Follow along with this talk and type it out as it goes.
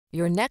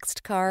Your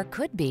next car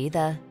could be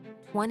the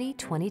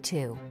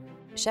 2022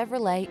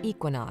 Chevrolet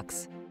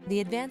Equinox. The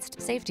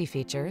advanced safety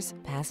features,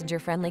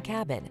 passenger-friendly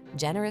cabin,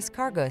 generous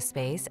cargo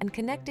space, and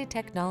connected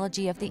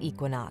technology of the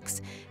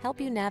Equinox help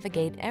you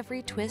navigate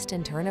every twist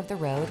and turn of the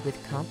road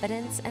with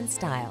confidence and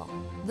style.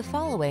 The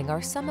following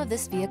are some of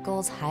this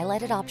vehicle's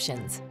highlighted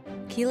options: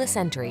 keyless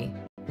entry,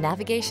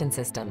 navigation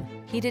system,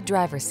 heated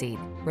driver's seat,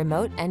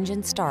 remote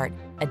engine start,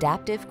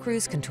 adaptive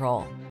cruise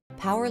control,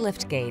 power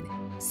liftgate,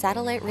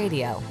 satellite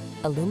radio,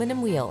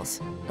 aluminum wheels,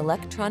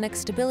 electronic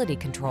stability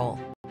control,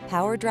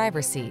 power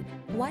driver's seat.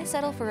 Why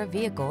settle for a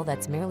vehicle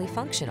that's merely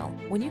functional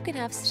when you can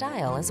have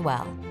style as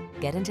well?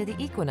 Get into the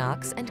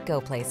Equinox and go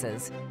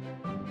places.